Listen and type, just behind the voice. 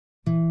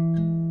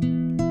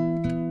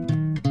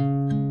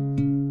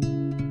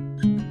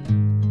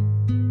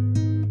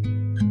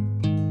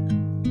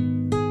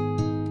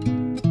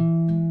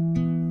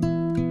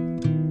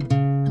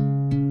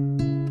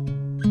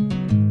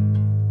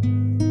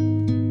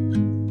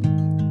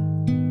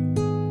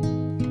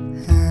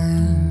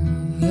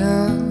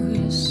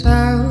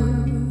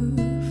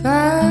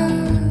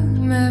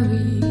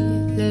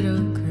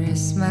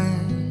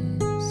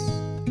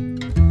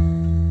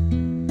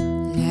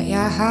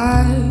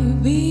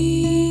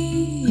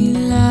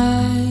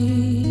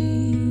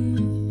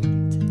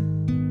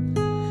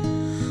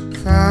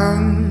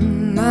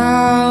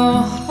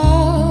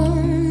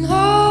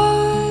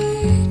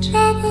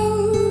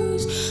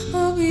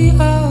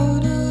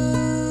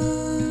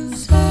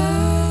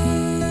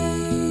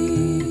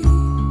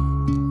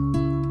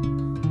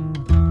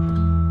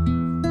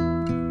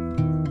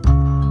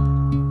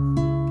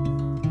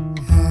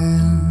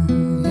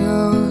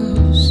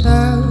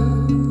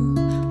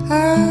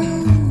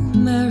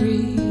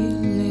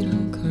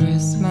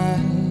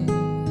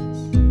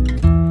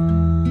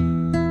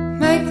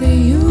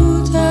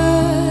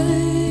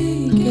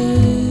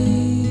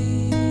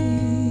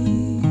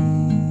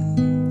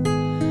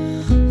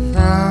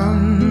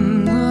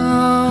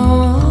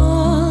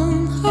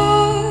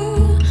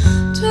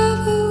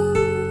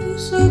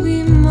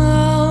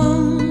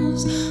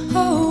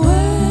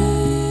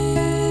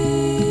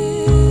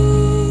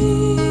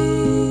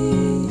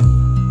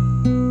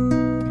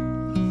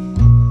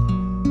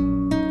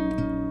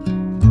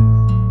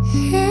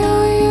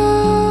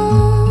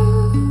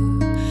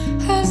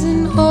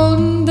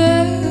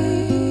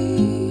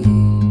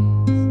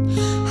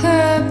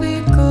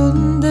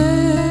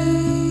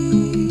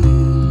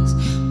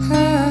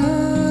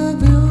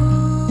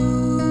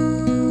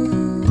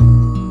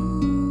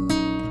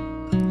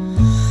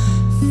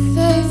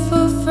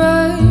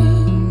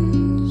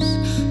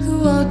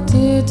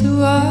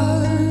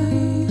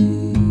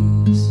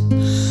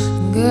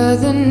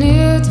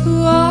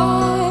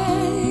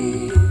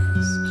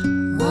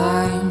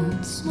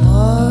once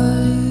more.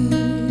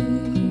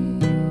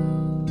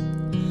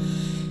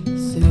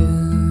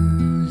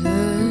 Through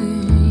the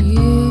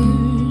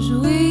years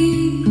we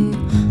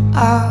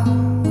all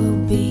will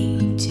be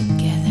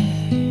together.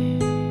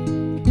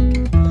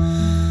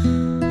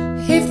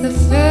 If the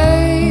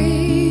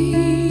fates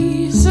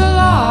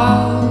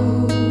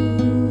allow,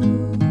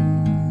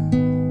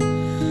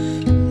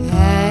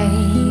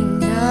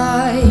 hang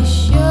a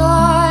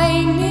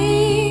shining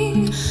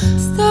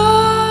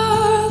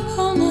star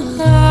upon the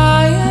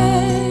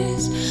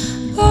highest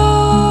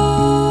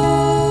bough,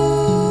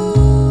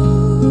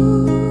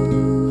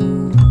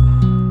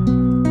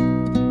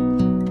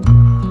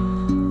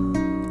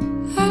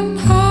 and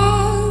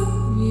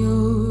have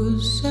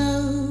yourself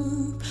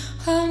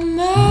a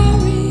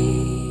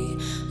merry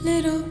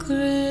little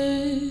Christmas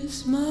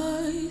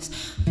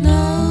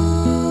now.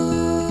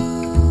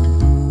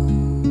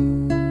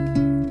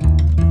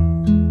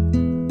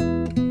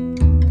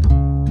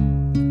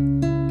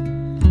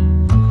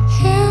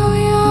 Here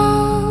we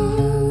are,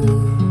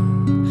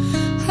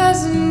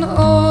 as in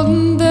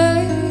olden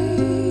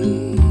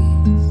days,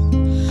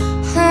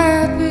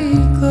 happy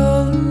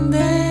golden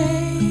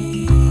days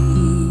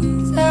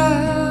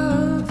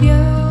of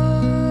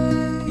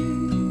yore.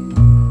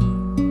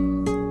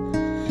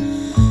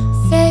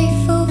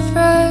 Faithful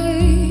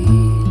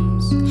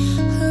friends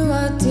who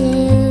are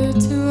dear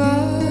to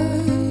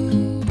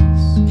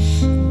us,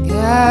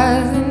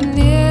 gather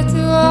near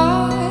to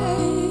us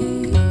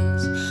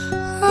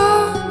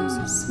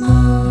once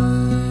more.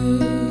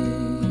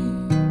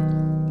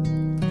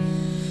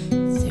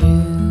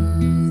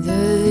 Through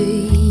the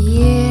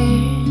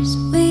years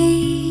we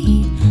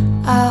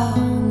all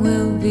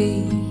will be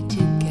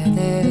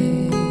together.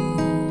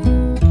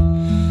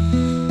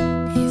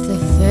 If the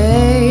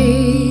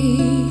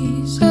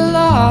fates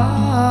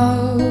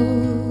allow,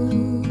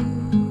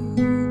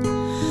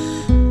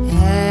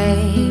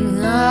 hang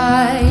a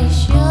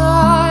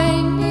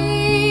shining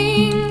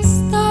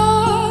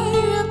star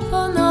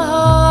upon the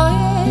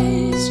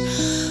highest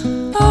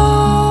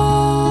bough,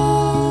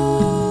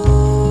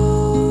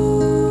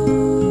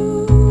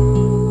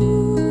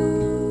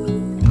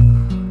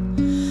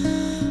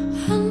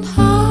 and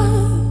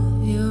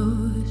have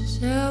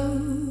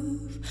yourself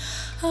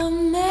a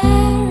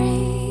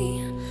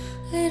merry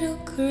little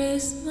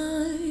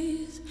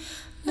Christmas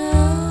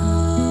now.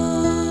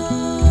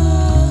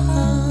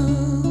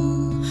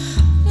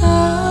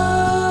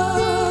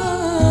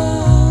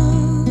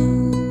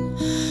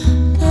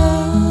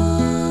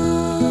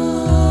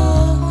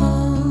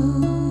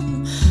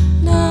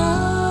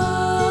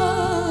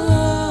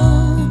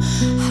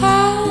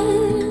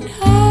 And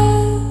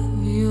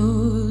have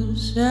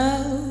yourself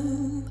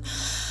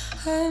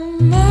a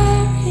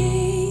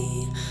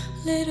merry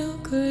little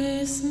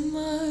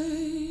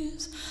Christmas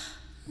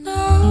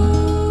now.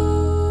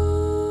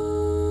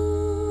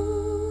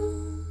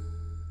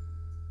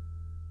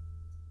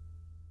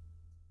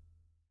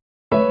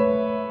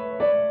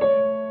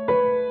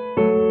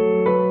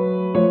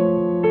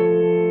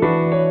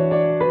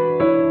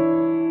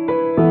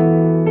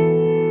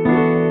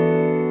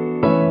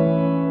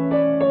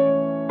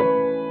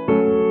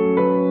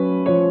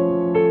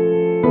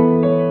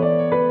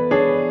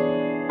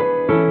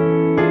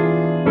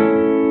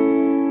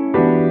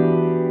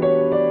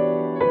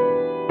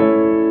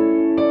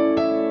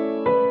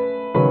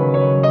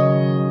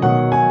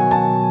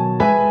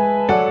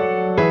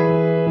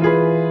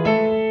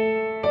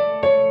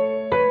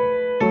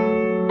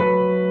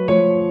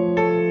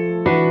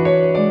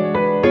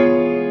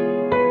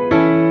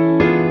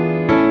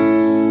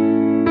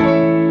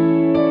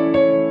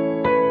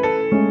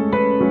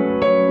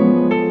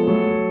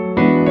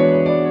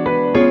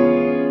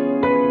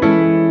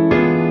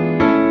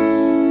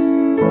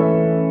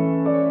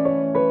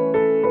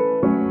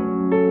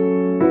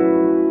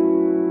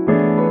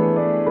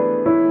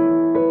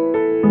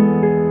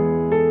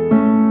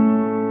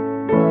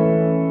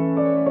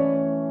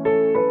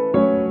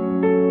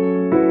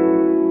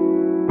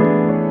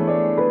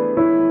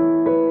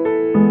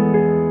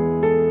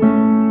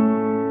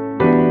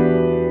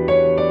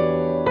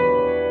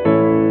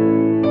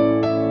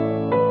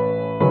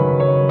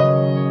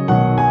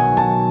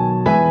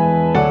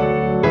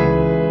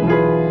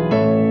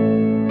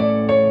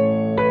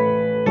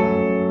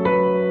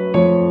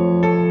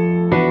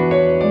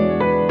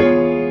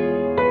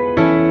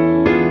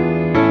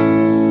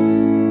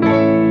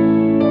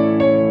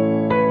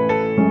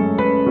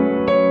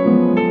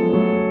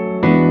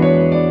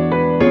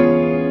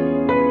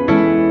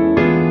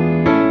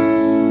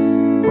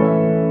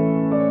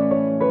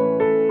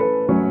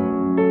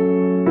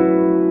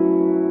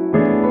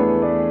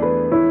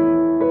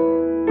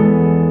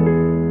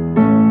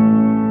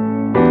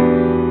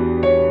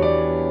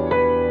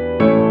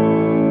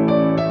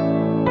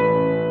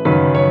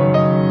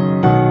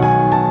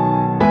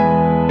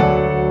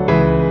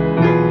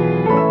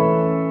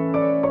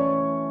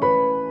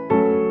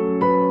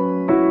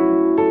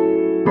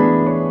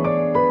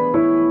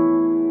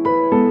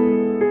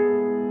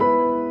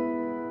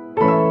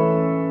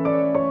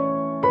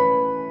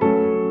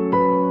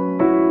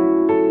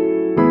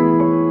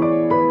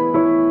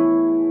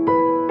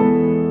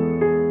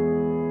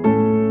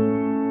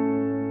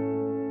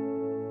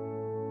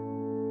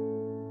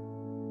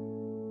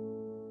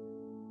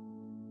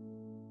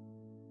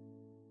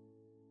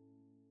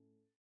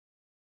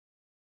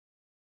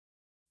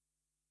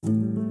 Santa,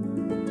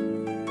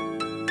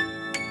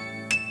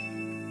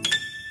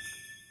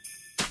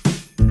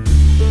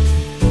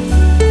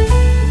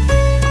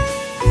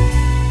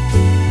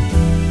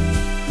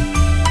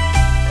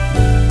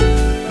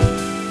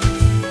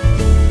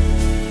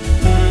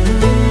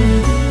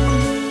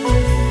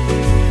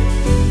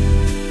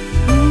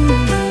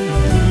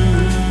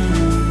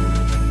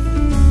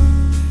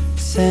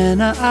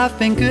 I've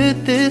been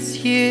good this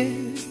year.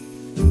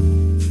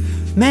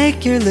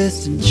 Make your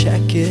list and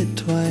check it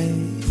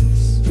twice.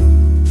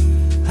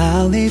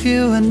 I'll leave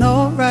you a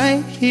note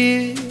right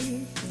here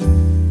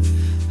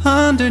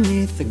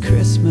underneath the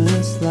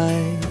Christmas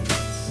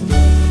lights.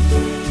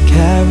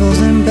 Carols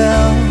and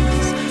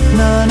bells,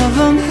 none of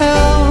them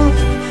help.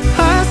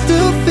 I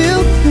still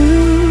feel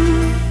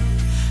blue.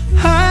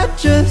 I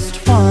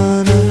just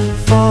wanna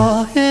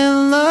fall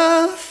in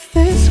love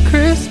this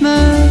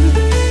Christmas.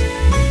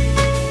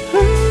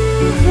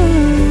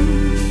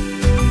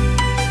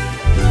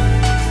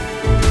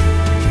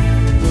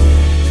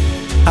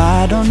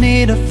 I don't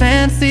need a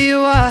fancy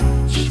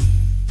watch.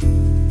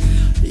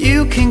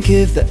 You can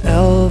give the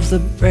elves a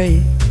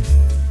break.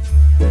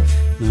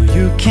 No,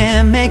 you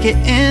can't make it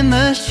in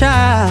the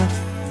shop,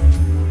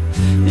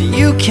 and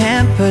you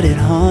can't put it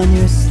on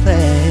your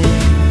sleigh.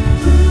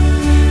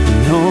 You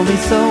know me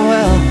so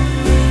well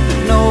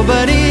that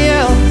nobody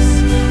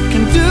else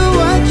can do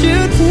what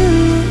you do.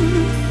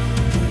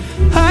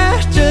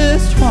 I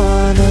just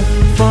wanna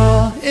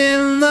fall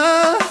in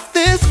love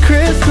this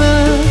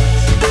Christmas.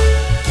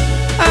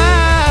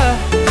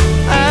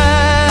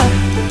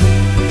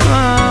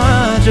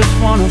 I just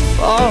wanna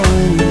fall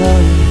in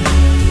love.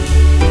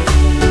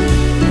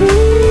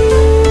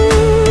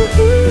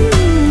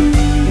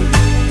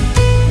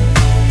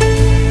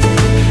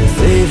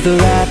 Save the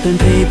wrapping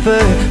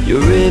paper,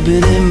 your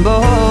ribbon and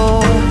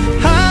bow.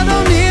 I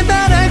don't need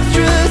that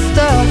extra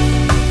stuff.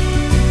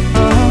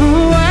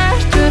 Oh, I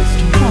just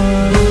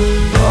wanna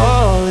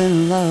fall in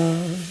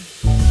love.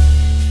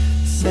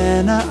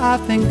 Santa,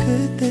 I've been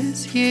good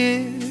this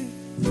year.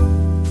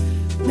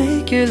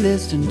 Make your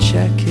list and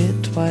check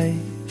it twice.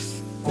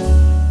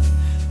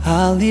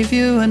 I'll leave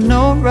you a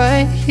note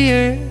right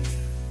here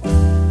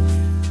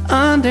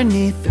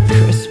underneath the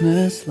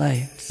Christmas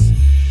lights.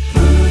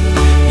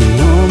 You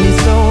know me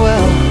so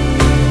well,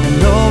 and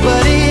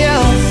nobody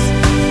else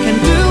can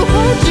do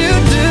what you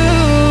do.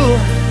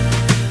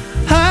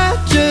 I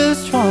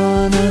just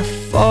wanna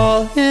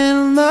fall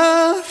in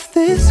love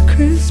this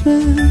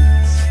Christmas.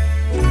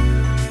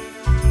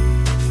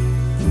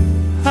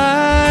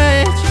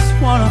 I just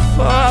wanna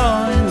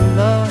fall in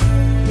love.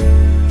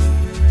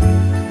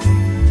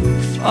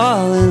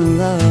 Fall in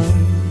love.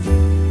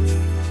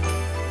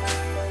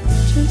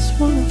 Just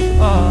wanna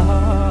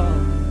fall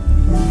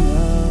in love.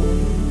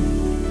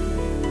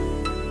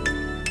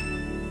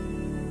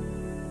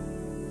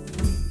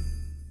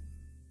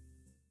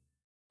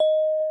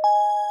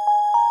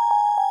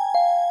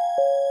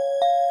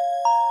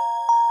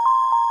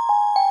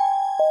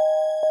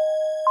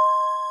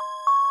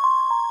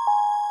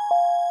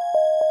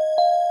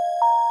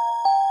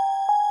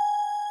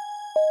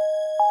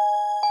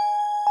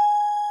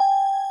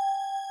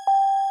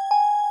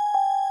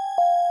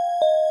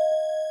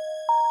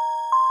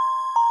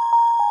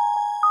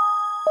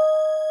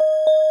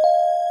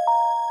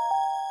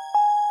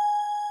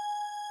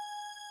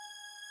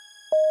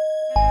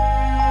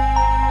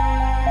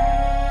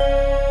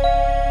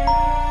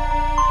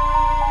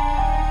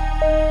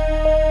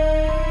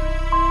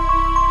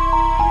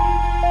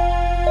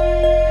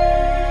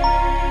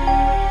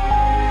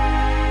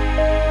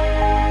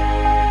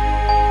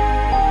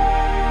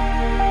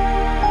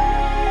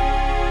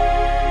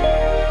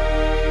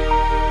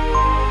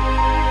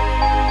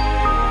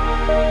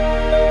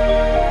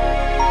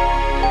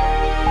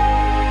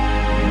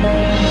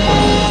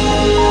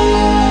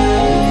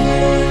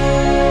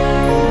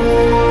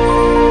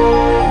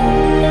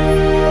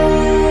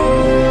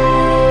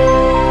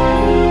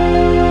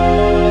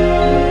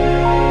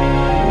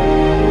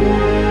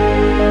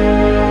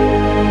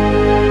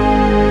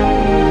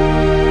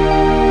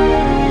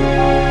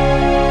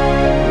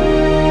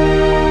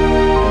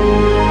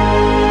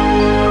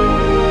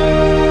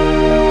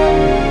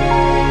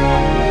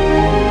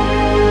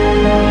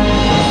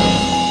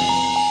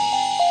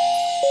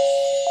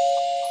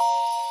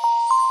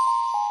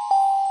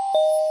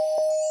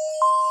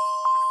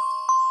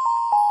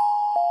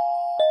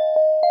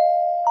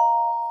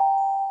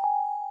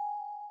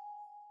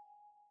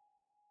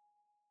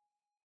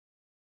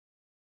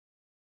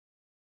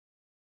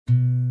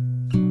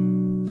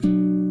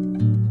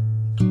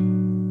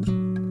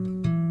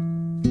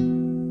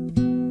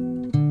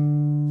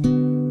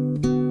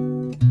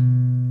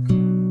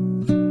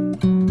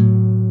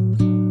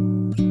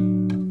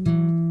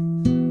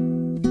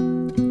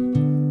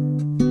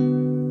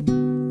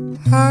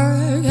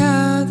 Hark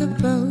how the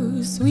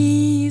bows,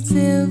 sweet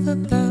silver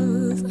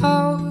bells,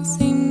 all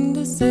seem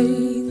to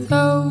say,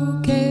 throw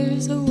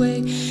cares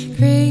away.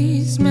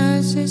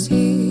 Christmas is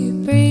here,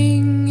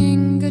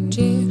 bringing good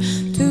cheer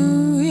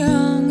to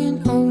young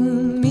and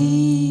old,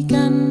 meek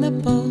and the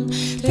bold.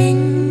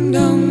 Ding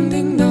dong,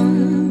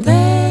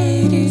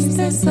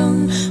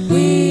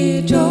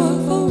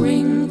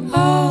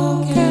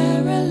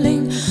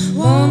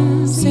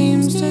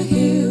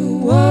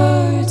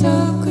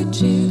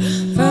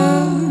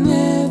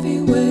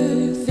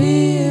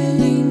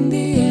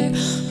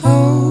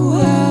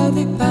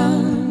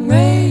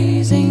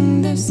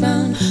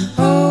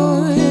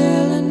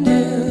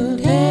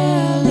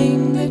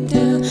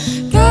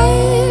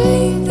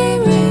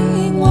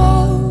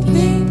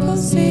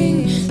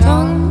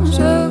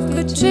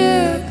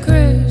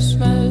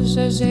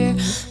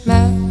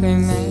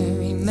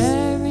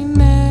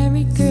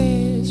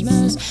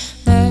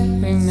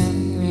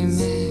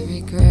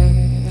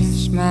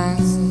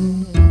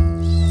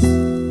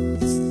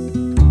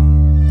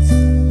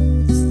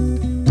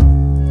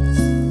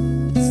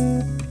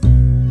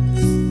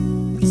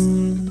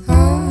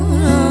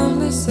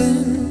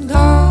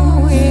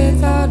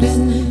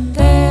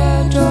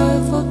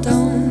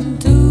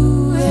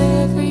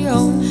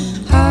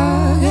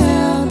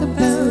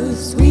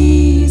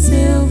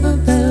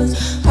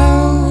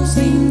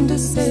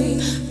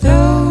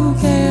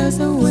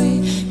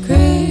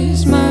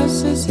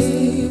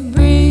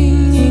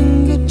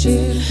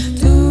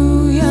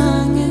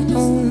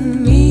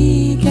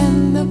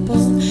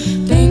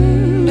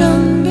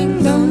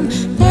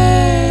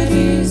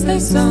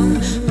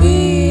 sun.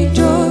 We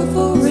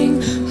joyful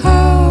ring,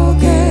 how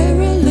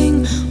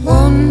caroling.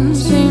 One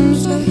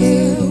seems to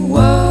hear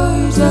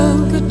words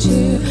of good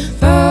cheer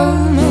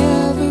from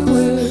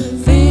everywhere,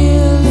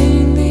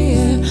 filling the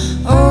air.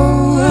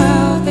 Oh,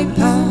 how they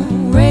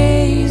pound,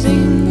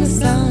 raising the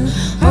sound.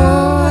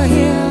 Oh,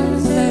 here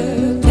and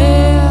there,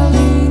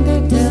 telling the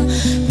tale.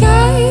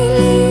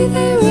 Gaily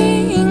they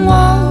ring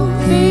while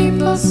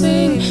people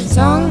sing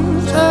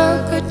songs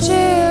of good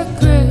cheer.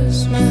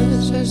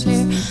 Christmas is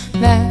here.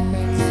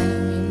 Merry,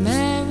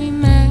 merry,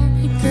 merry,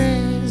 merry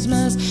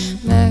Christmas.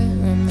 Merry,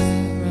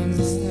 merry,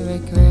 merry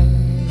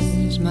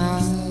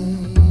Christmas.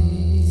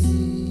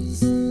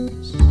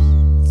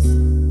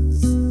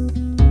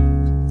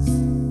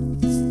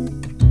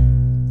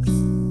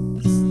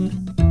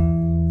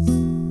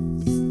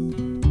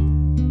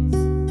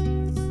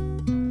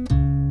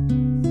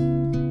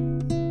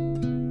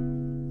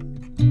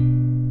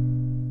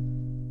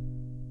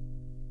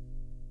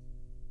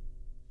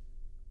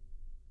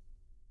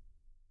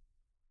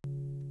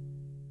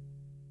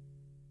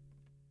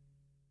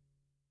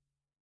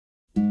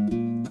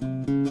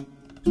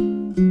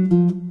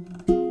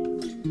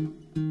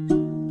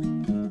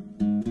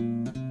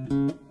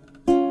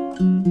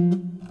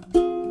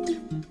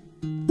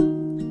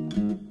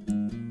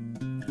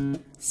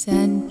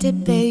 Santa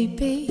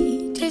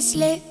baby, just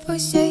slip or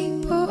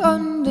shape or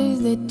under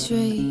the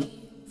tree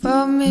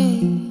for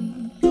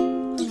me.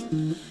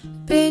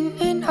 Been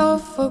an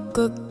awful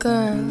good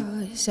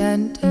girl,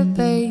 Santa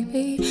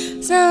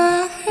baby, so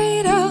I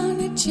hate on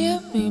the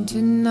chimney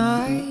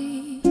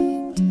tonight.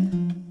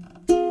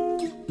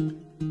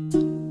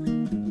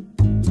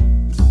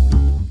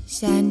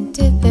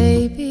 Santa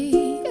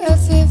baby, a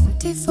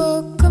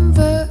 54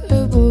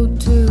 convertible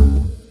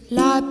to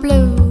light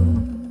blue.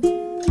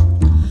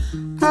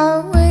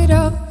 I'll wait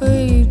up for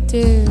you,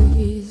 dear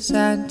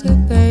Santa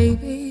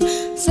baby,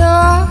 so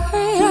I'll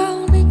hide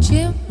on the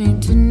chimney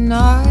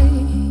tonight.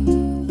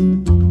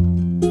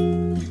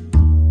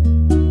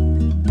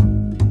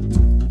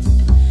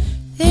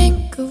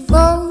 Think of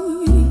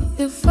all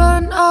the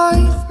fun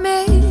I've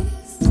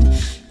missed.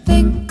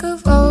 Think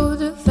of all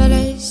the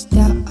fellas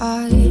that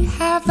I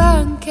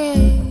haven't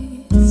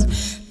kissed.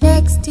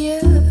 Next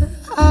year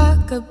I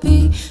could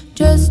be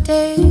just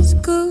as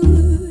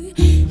good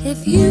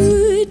if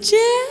you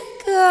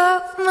check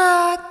off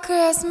my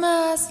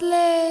Christmas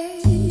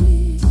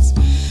list.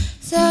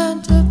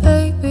 Santa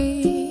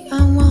baby,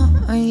 I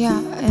want a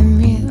yacht, and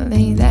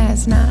really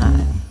that's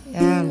not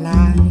a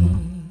lie.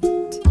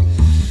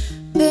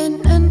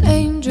 Been an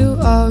angel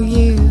all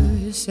year,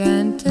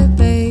 Santa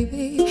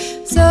baby,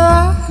 so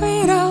I'll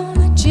hide on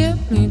the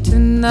chimney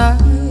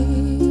tonight.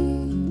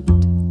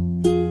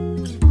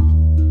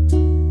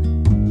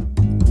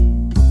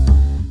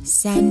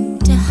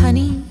 Santa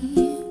honey,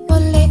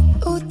 one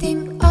little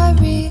thing I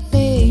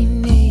really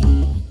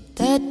need,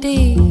 the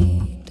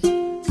deed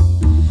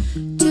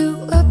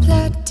to a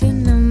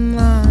platinum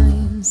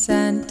mine,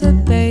 Santa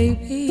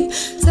baby,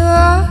 so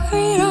I'll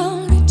hide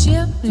on the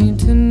chimney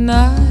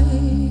tonight.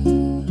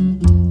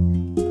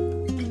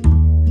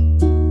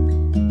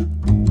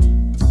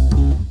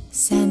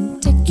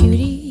 Santa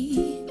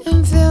cutie,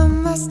 and fill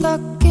my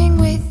stocking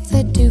with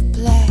a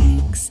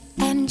duplex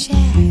and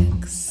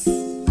checks.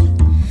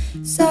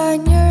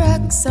 Sign your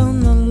X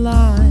on the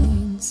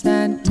line,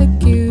 Santa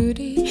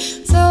cutie,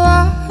 so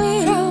I'll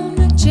hide on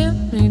the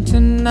chimney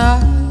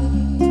tonight.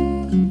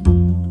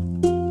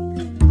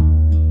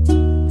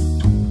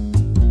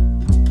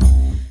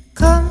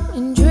 Come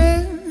and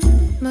trim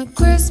my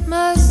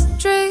Christmas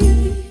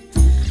tree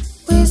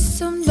with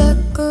some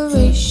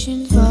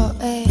decorations for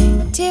a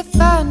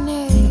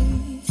Tiffany.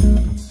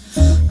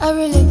 I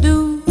really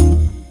do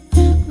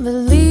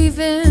believe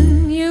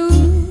in you.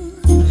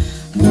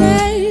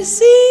 Let's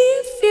see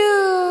if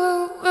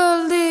you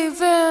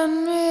believe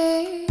in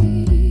me.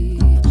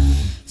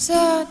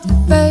 Santa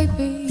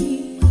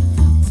baby,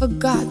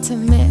 forgot to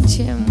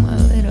mention my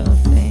little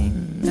thing,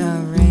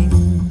 a ring.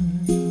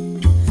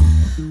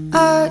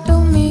 I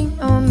don't mean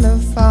on the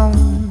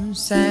phone,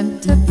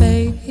 Santa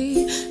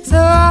baby, so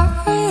I'll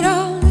hide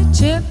on the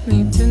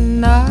chimney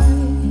tonight.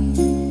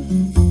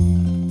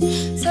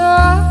 So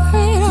I'll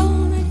hide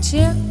on the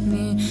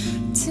chimney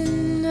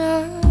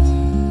tonight.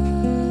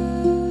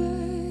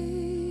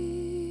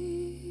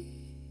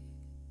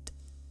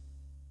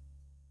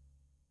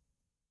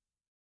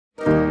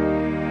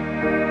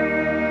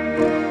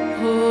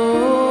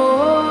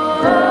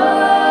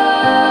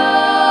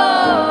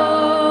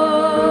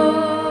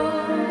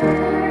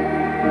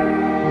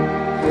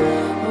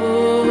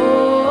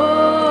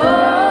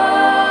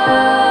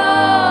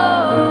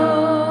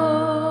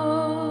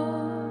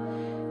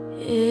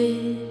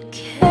 It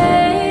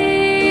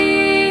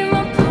came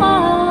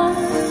upon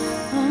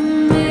a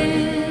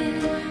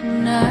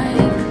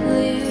midnight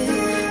clear,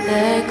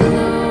 that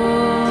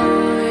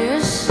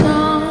glorious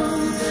song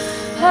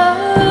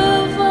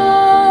of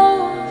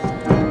old,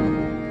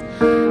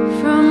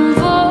 from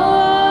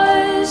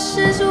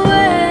voices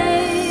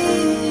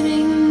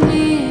waiting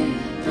near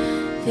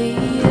the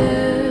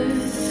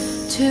earth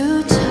to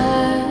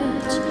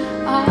touch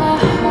our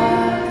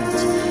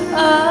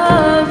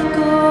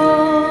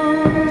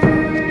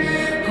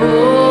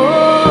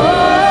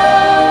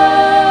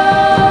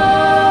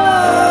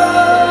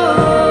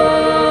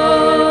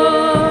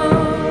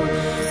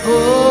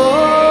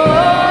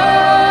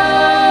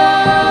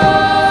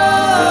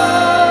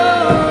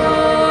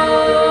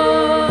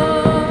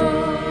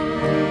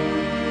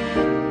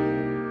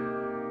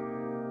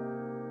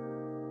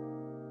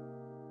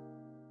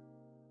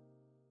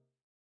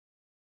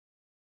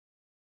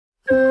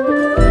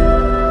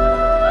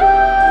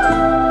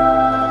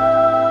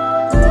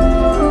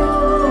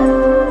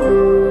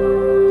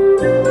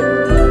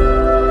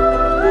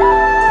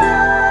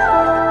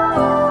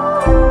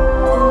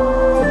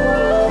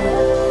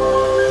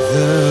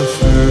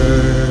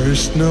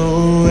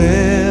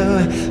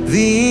Noel,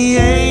 the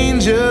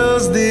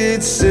angels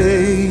did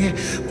say,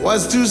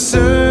 was to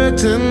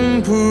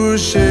certain poor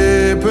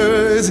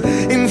shepherds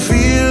in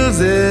fields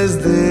as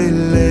they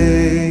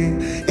lay,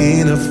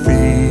 in a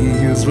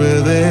fields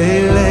where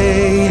they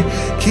lay,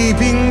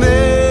 keeping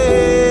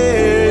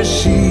their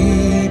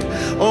sheep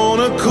on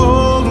a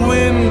cold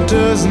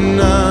winter's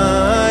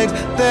night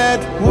that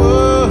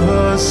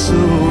was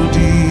so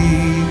deep.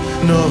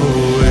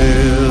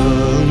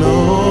 Noel,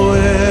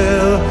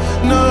 Noel,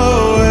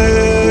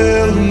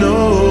 Noel,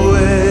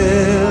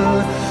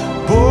 Noel,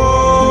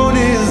 born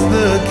is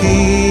the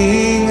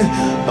King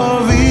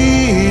of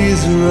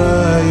Israel.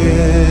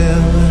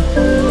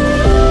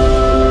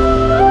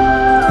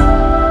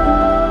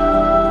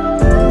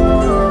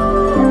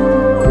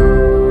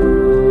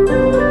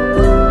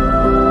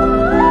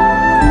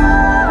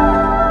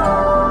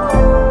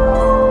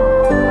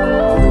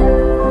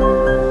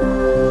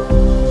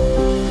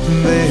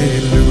 They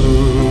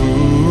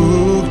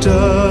looked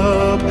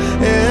up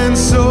and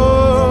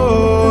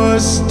saw a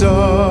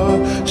star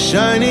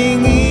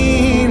shining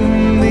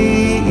in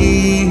the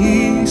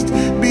east,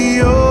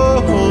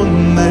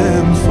 beyond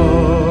them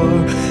far,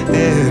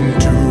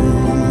 and to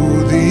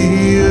the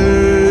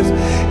earth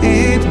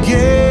it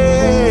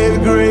gave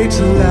great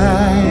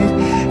light,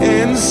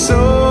 and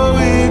so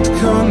it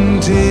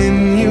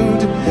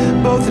continued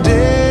both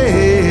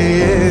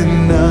day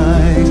and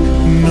night.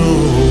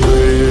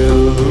 Noel,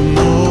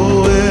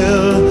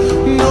 Noel,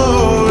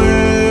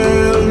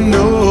 Noel,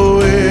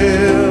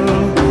 Noel,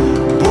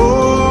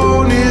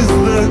 born is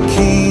the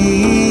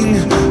King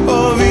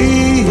of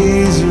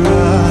Israel.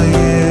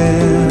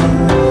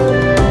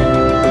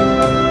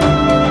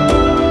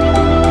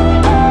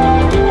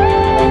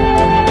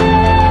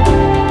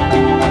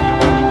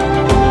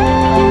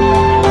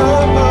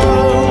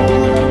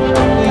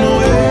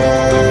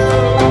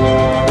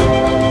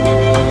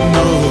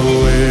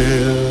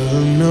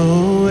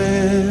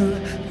 Noel,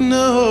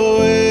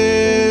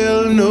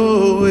 Noel,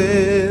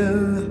 Noel,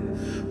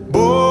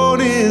 born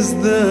is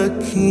the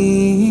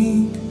King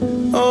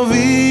of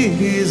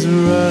Israel.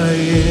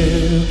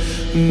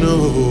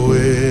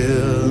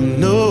 Noel,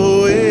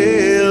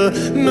 Noel,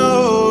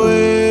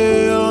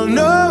 Noel,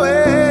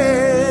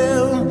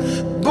 Noel,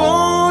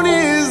 born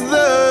is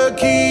the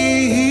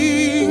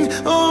King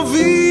of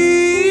Israel.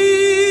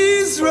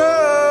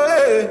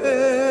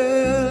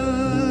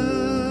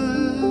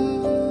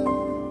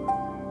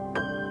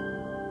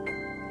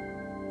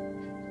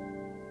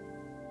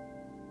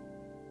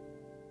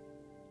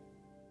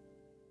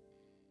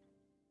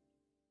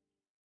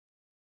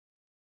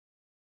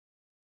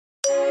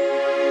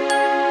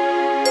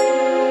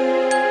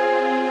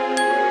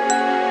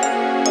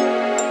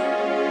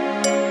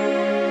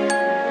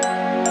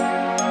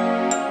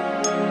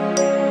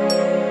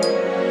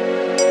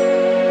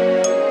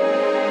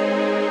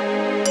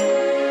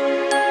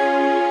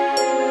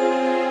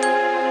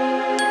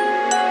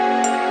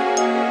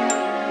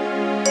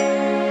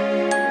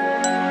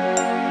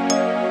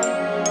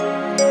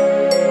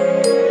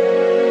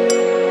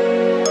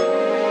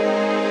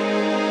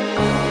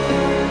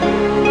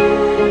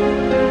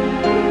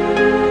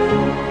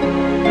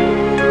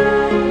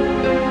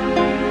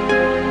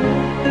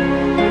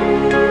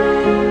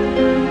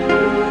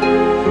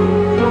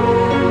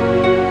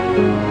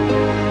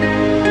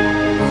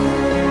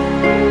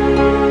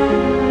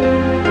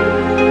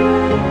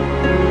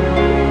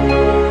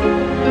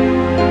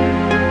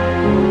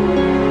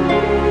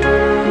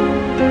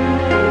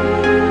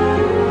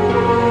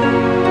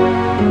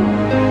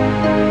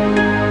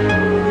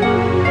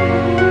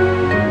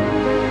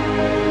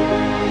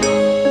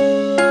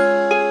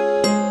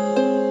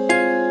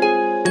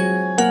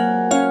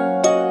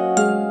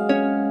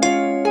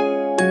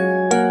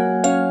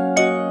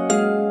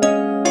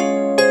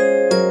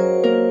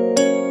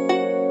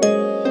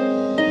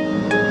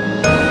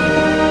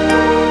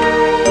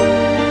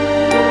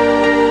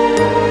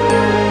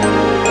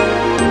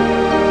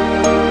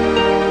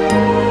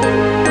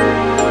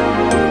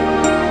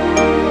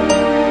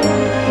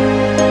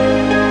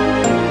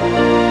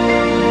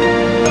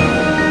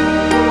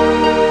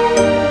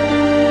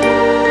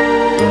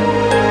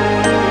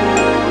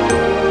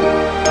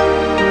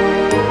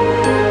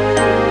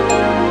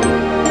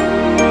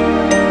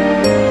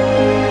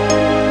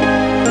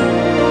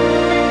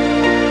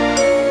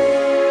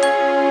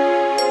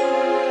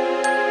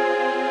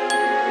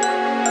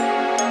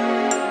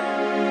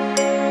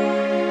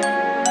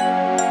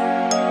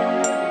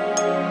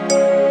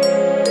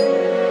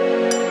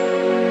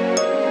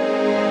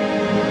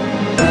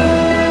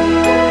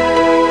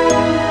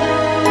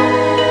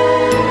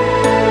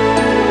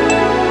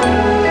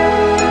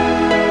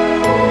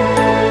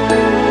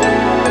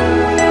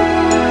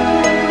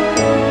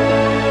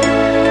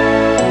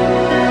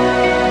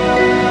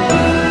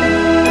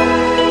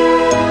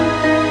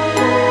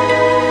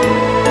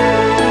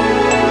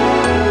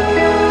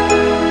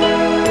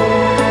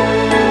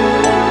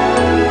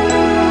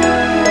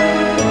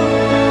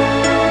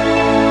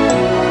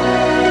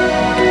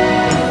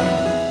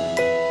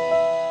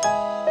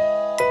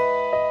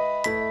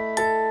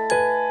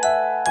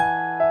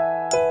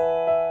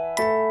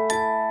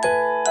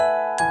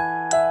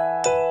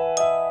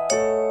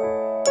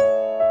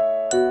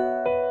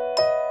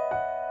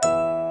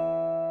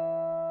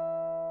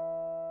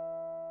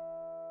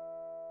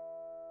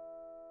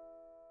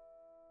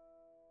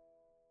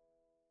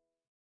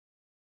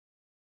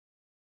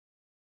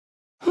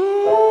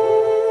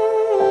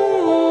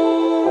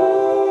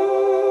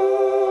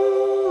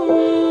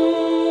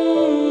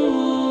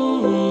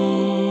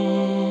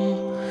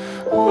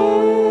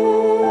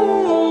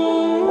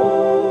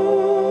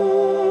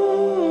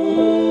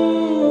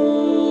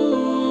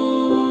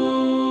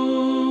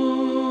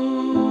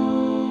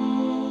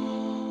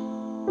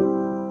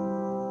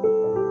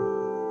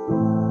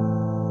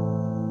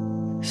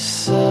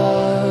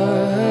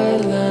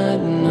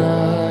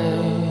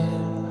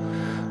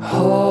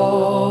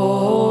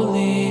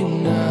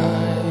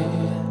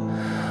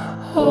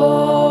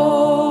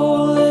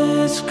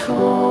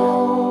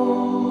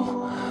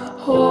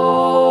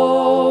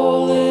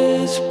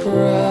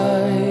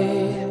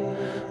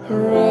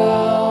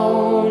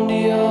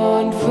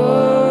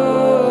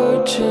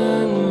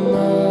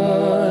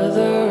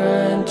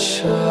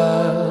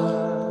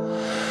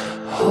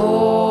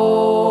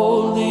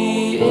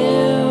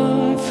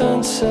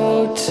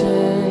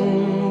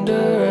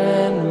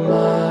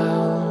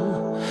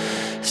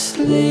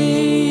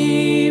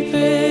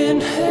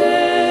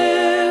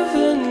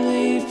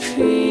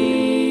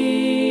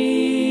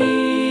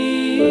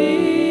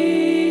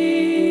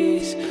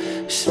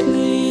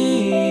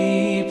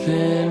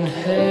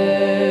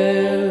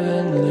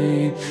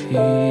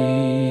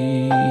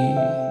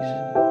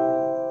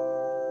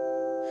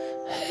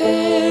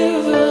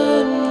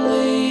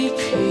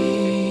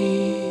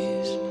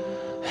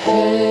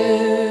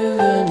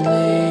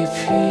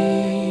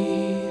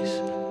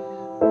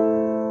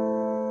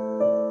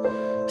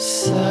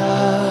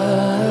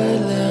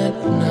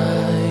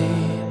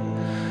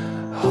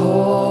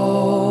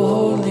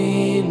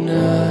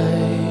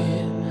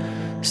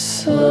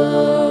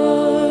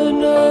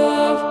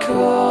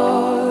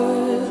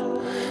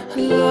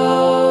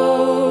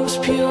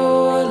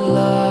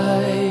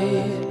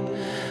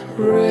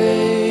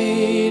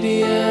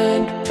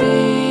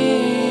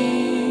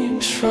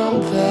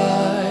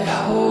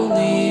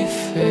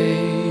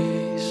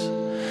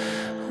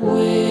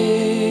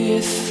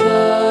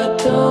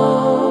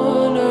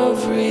 dawn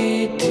of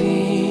redeeming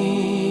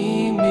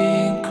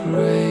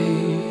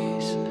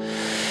grace.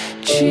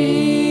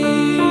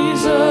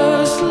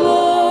 Jesus,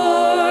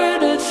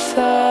 Lord, at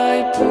thy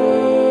birth.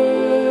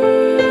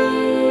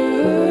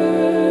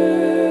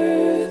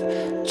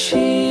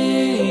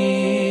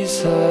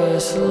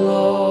 Jesus,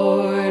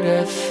 Lord,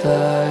 at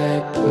thy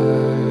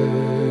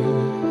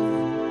birth.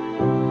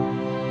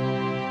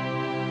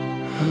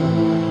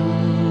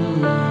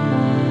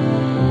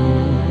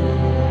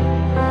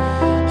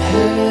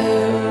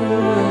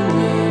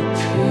 Heavenly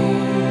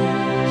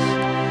peace,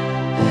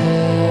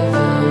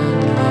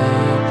 heavenly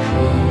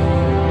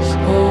peace.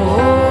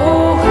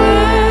 Oh,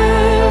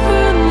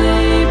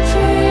 heavenly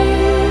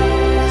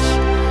peace,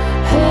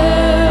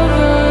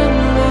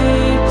 heavenly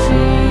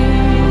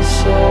peace.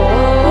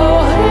 Oh,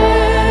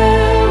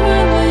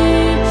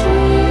 heavenly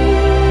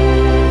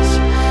peace,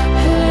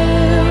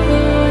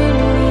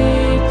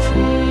 heavenly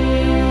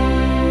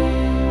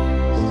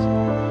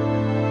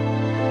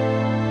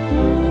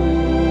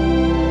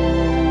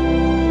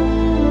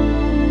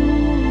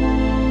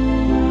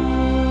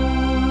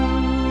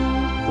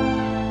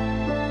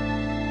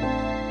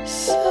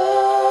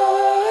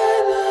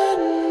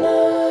Silent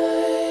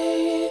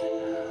night,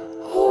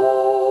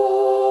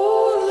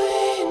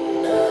 holy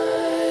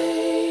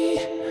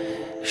night,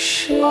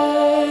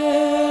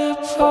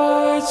 shepherds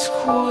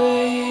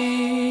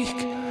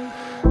quake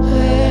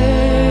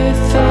at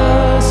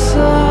the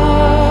sight,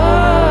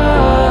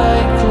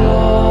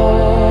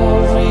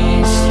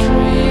 glory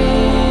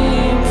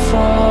stream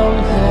from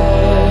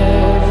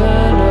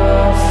heaven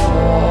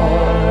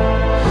afar.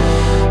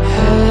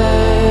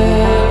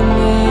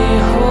 Heavenly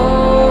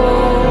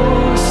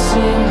hosts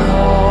sing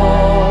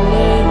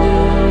hallelujah.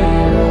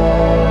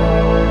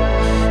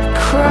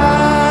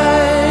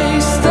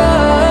 Christ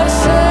the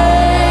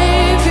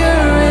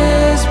Savior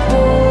is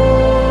born.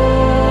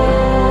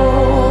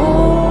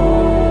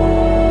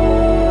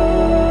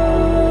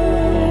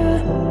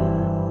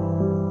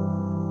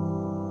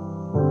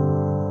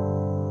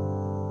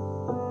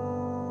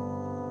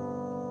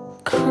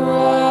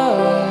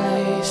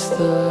 Christ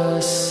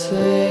the Savior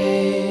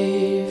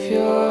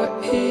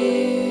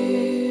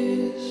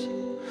is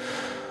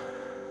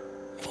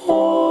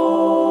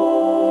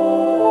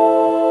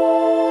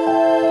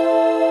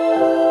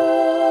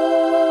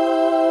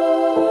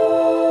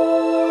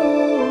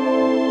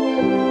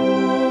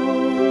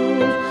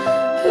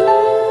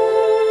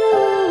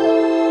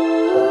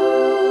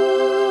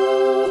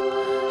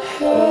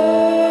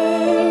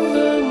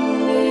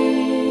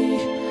heavenly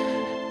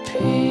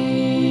peace.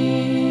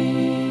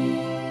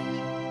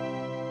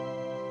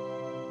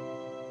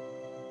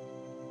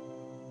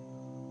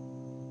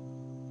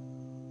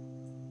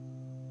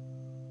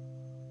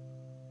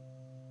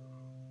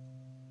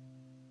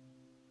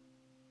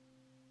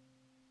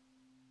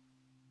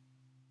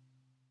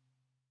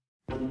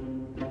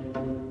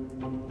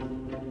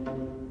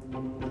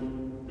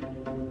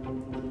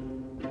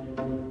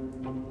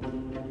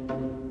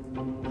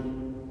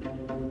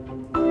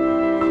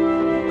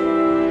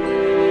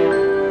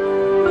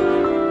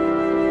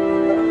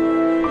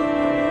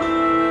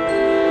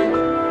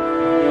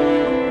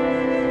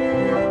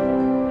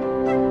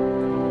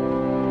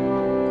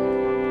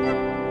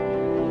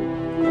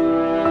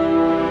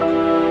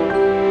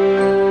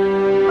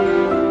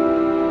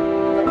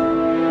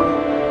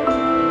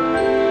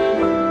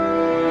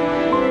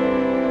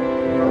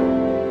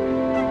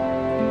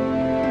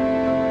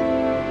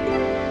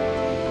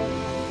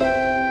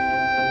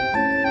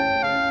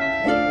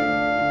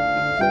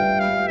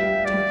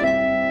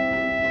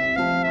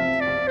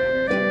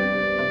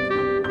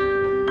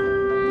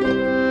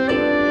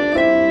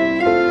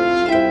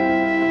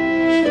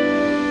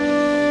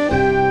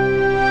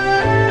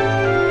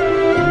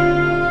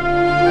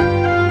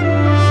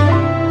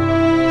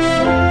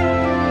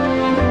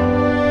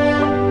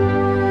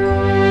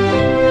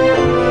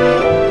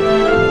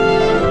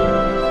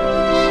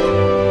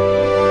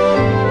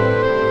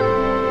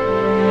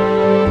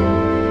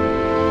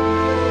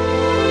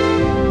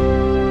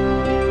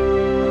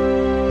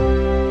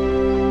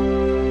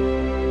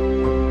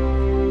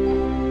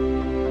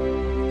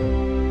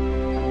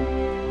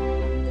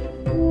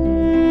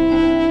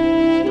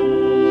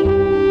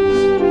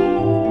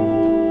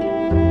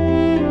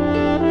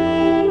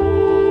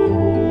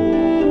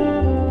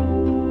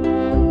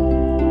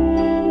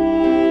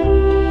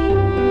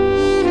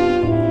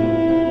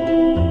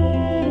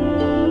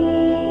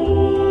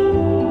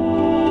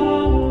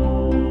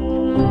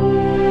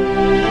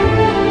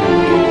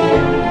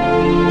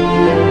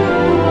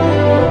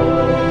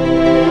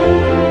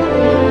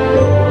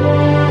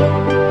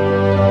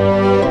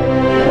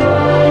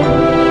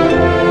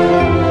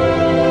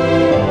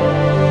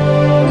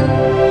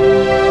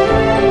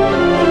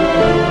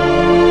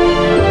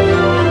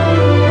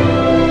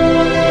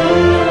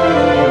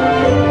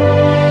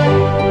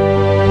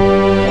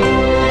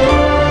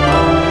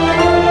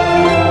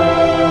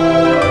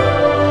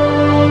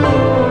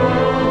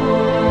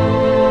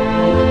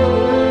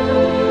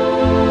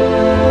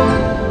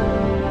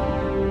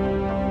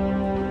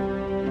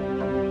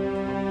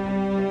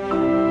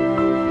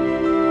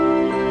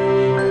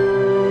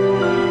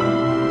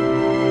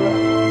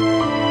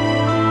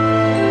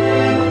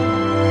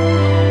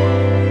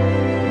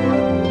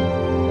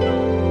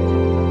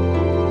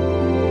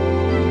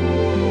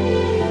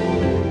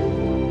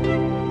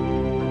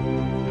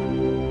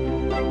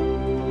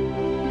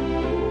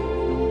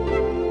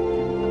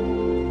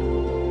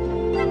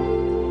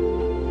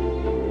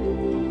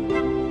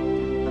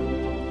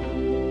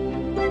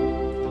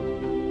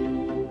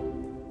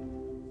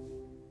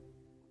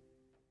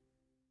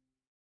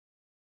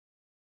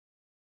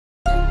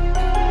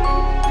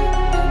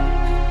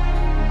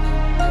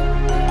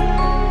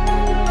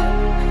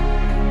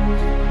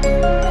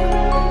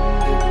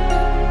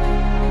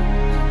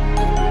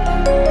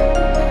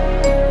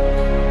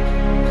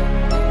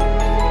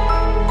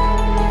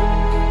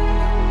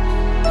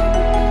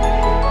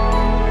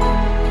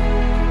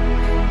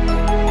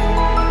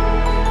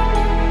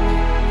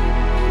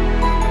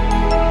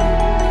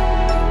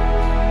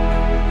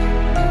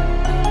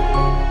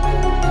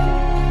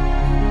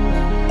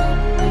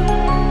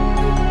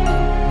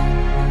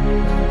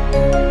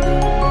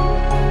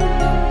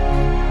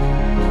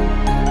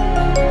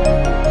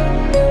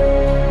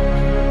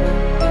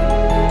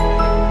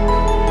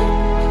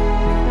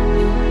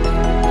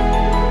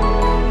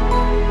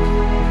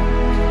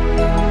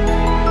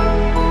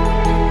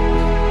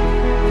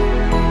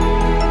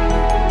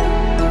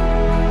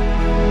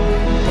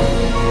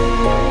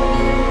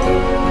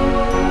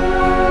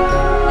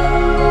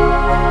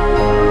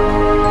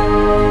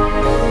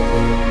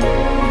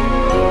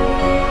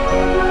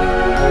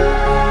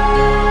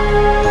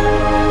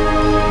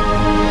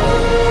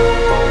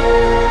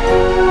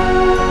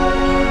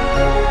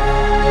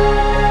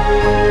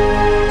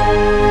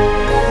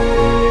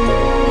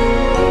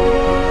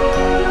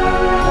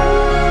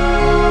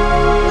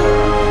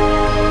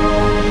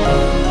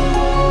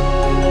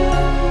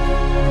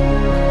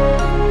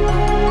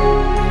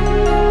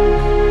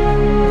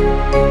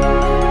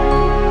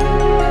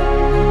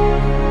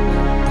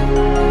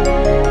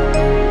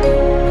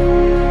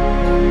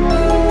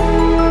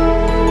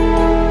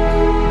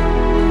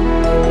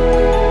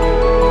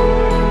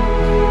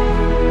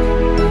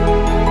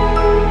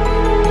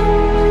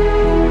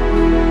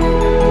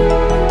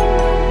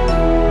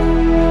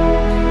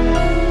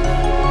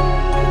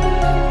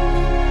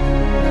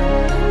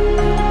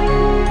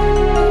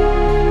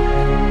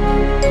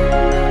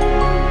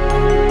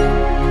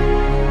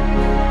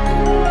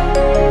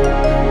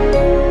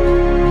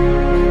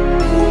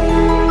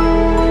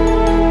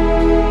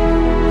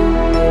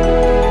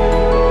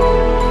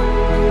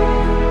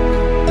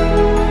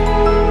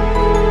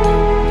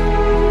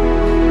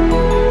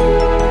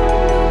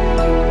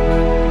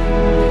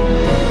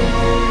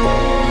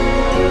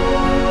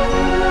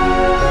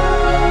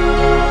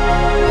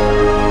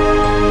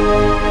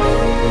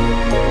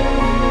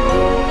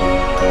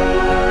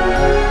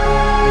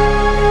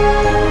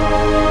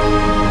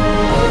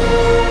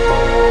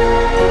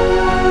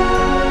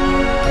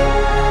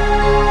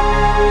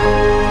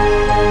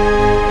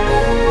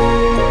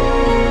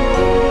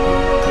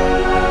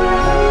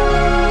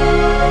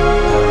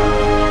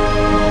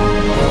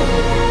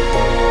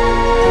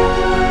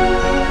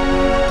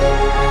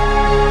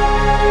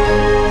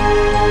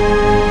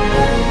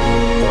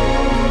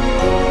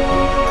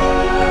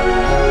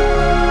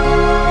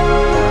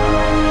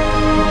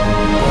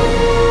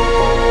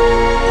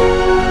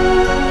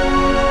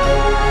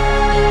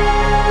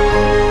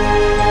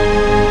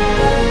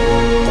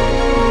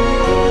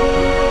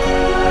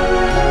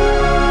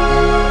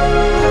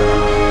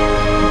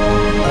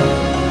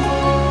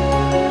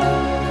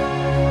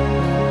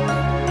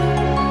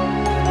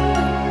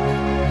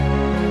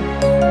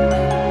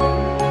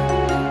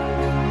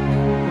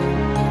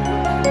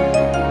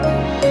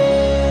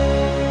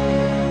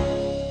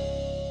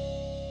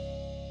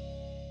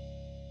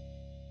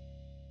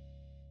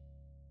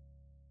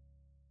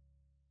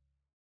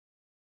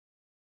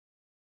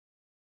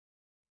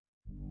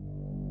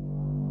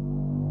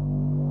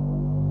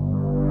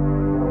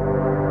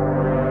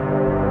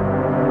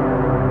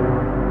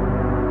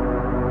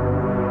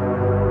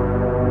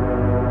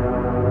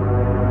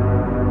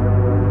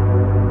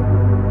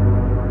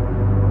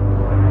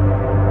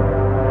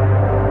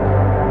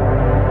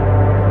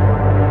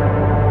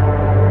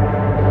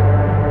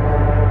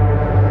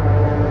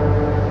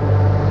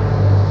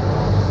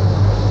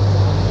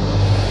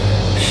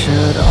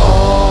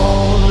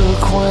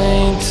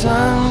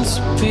 acquaintance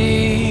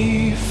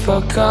be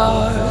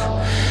forgot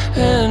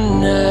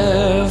and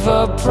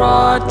never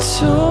brought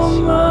to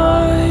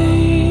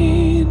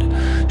mind?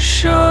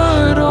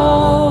 Should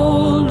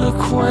old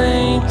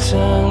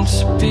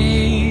acquaintance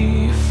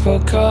be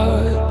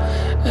forgot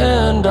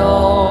and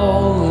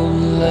all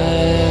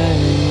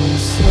lang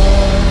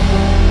syne?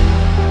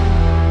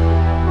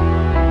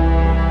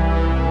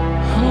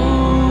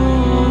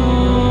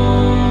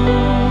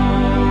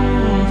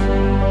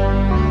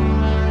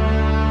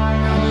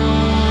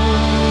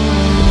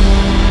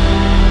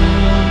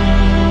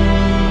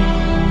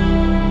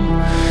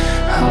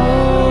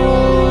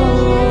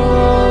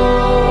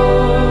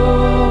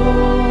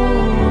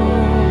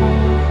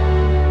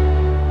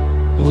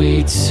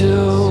 We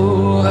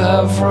too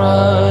have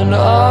run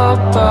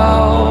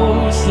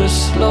about the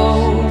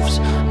slopes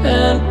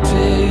and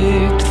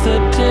picked the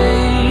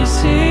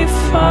daisy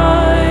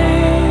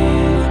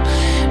fine.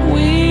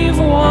 We've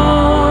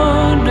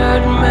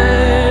wandered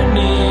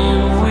many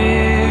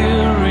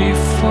weary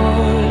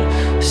foot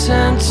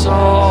since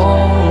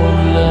Auld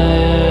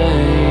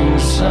lang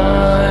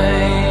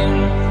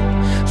syne.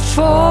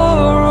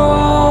 For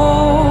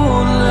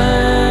Auld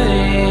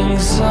lang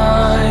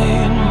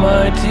syne,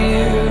 my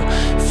dear,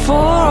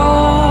 for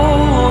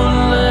Auld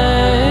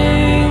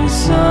lang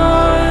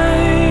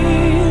syne,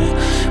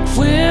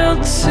 we'll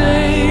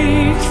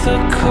take the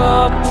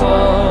cup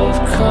of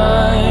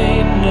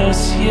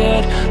kindness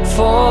yet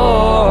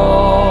for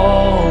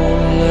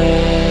Auld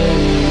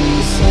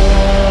lang syne.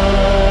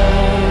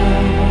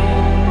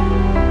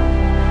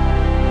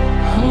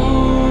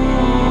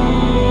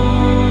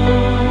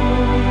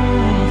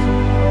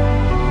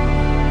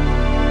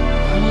 And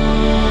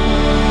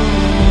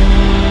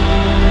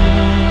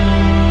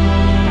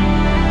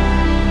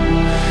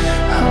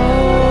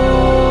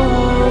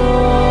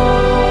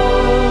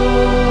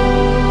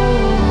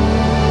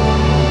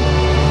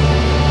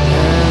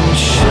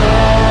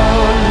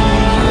surely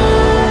you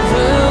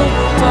will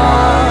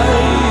buy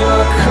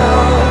your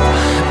cup,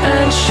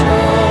 and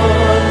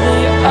surely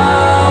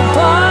I'll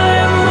buy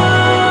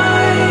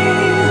mine.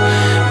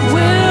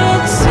 We'll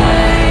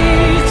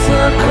take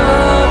the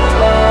cup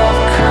of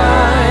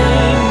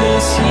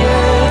kindness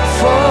yet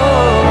for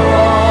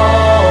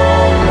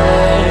Auld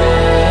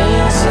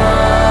lang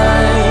syne.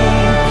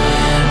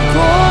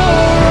 For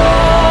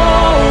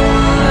Auld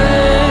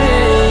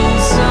lang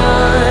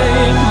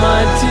syne,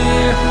 my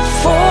dear,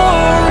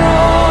 for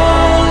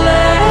Auld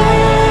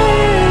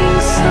lang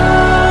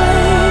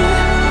syne,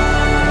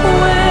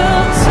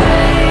 we'll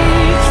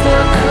take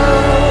the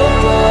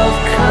cup of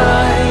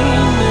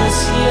kindness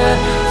yet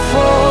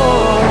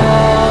for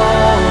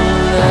Auld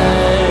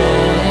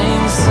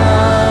lang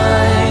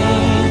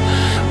syne.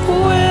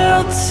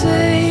 We'll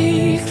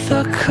take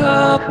the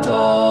cup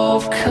of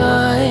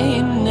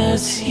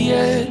kindness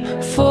yet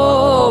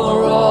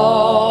for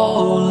all.